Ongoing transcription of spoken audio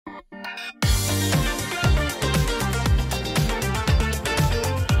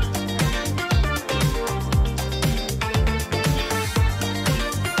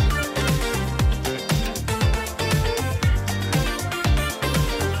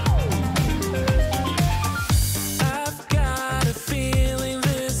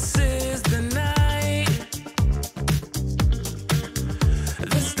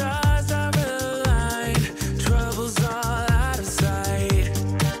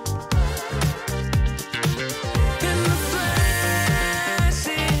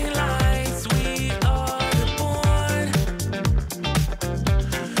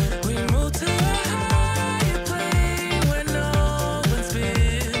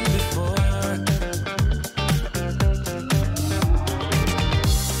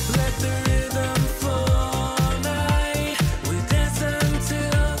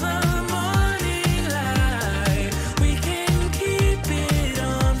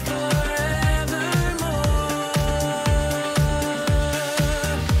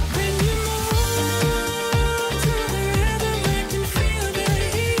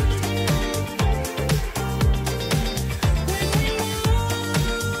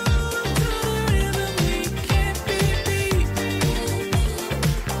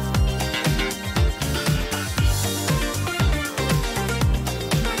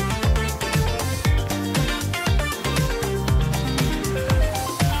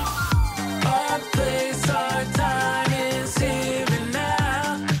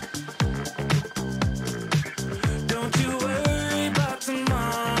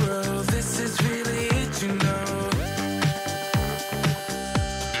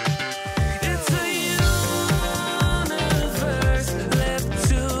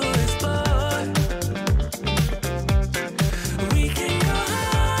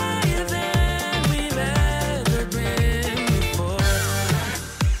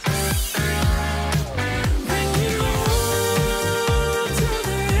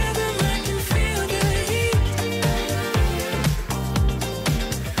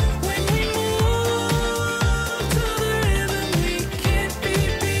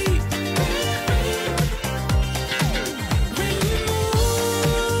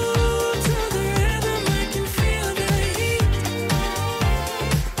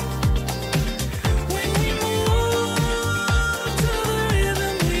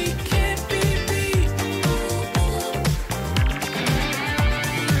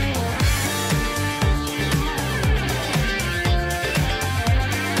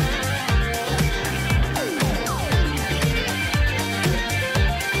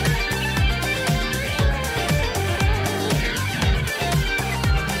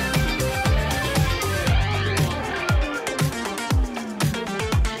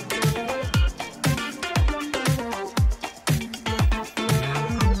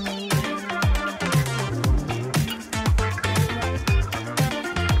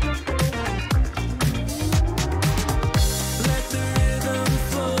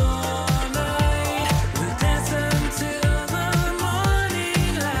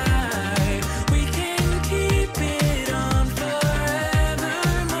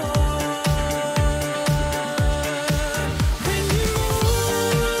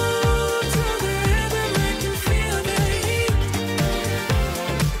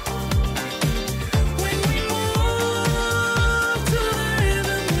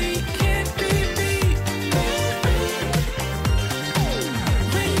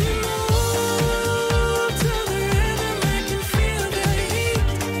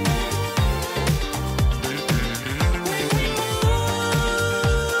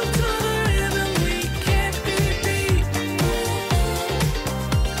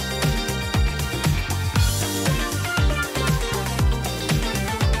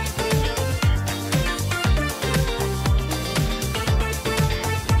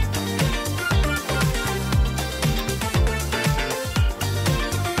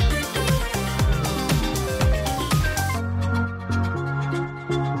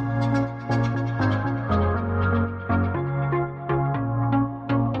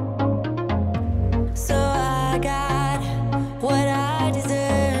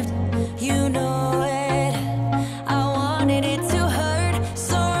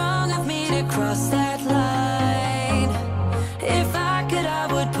cross that line. If I could,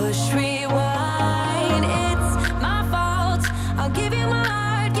 I would push rewind. It's my fault, I'll give you my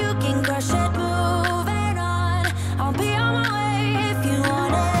heart, you can crush it, moving on. I'll be on my way if you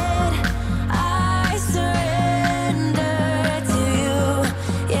want it. I surrender to you.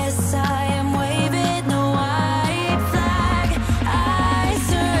 Yes, I am waving the white flag. I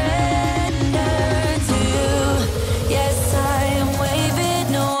surrender to you. Yes, I am waving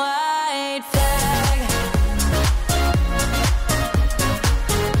the white flag.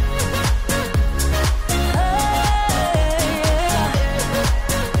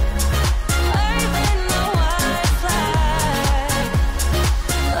 Waving the white flag.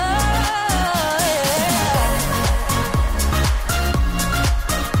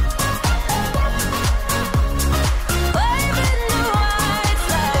 Waving the white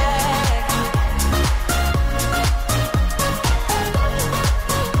flag.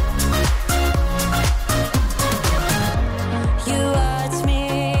 You watch me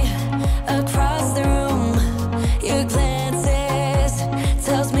across the room. Your glances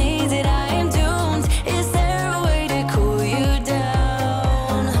tells me that I am doomed. Is there a way to cool you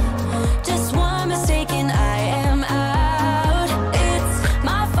down? Just one mistake and I am out. It's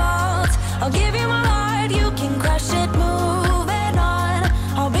my fault, I'll give you my heart, you can crush it, moving on.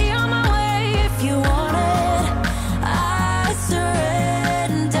 I'll be on my way if you want it. I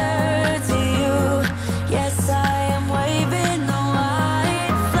surrender to you. Yes, I am waving the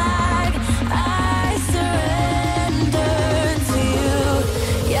white flag. I surrender to you.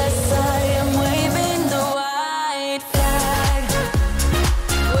 Yes, I am waving the white flag.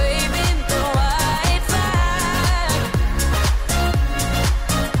 Waving the white flag.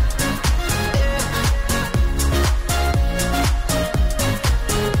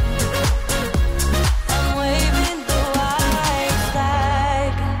 I'm waving the white flag.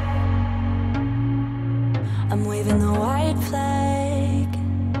 I'm waving the white flag.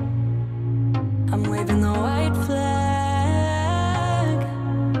 I'm waving the white flag.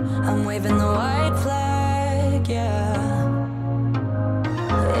 I'm waving the white flag, yeah.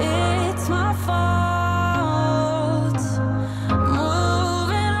 It's my fault.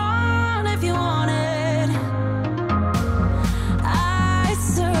 Moving on if you want it. I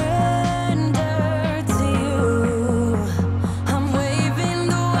surrender to you. I'm waving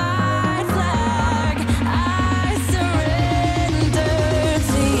the white flag. I surrender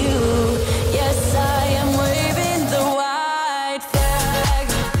to you. Yes, I am waving the white flag.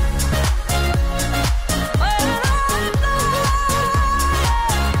 Waving the white flag.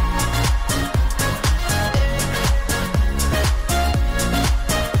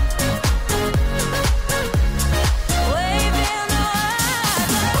 Waving the white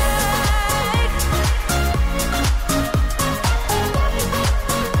flag.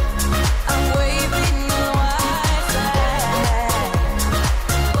 I'm waving the white flag.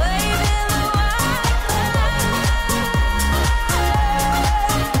 Waving the white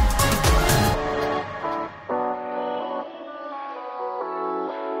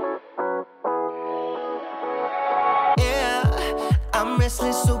Yeah, I'm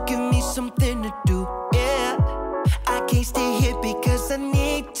restless, so give me something to do. Yeah, I can't stay here because I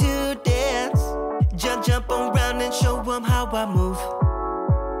need to dance. Jump around and show 'em how I move.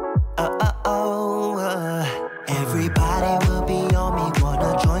 Everybody will be on me,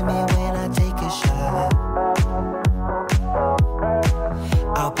 wanna join me when I take a shot.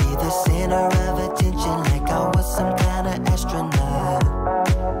 I'll be the center of attention like I was some kind of astronaut.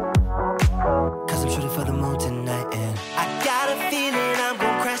 Cause I'm shooting for the moon tonight and I got a feeling I'm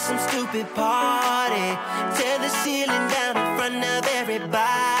gonna crash some stupid party. Tear the ceiling down in front of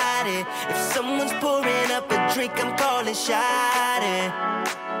everybody. If someone's pouring up a drink, I'm calling shawty.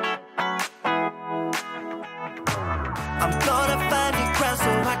 I'm gonna find a crowd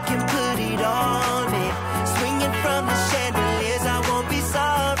so I can put it on me. Swinging from the chandeliers, I won't be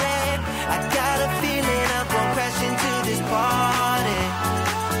sorry. I got a feeling I'm gonna crash into this party.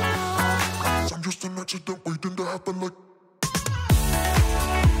 I'm just an accident waiting to happen like.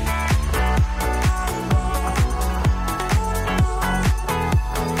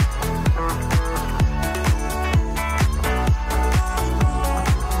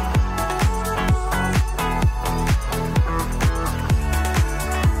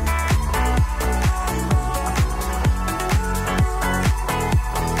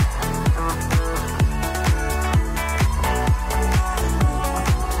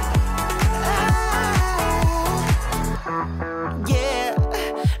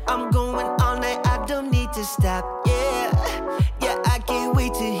 stop, yeah, I can't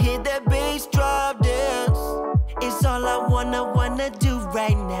wait to hear that bass drop dance. It's all I wanna do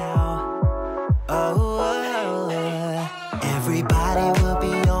right now. Everybody will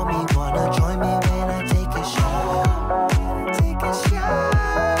be on me, wanna join me when I take a shot.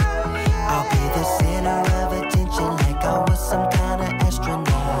 I'll be the center of attention like I was some kind of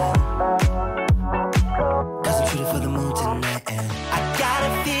astronaut. Cause I'm shooting for the moon tonight and I got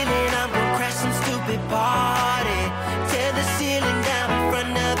a feeling I'm gonna crash some stupid party. Tear the ceiling down in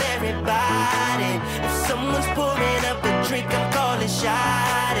front of everybody. If someone's pouring up a drink, I'm calling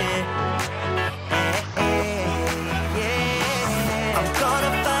shot it.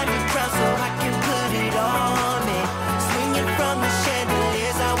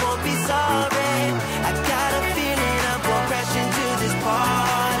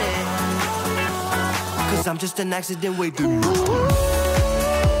 I'm just an accident waiting.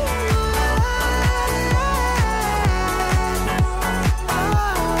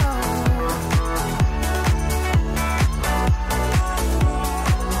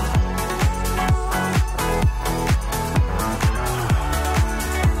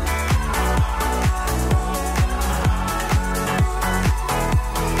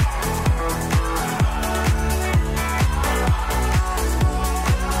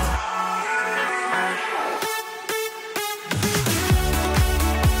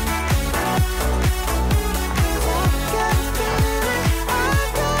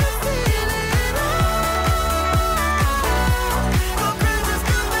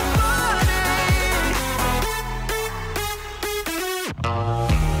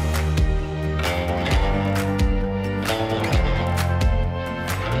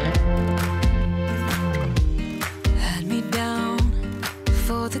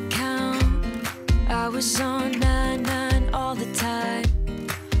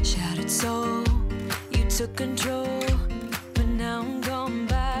 Control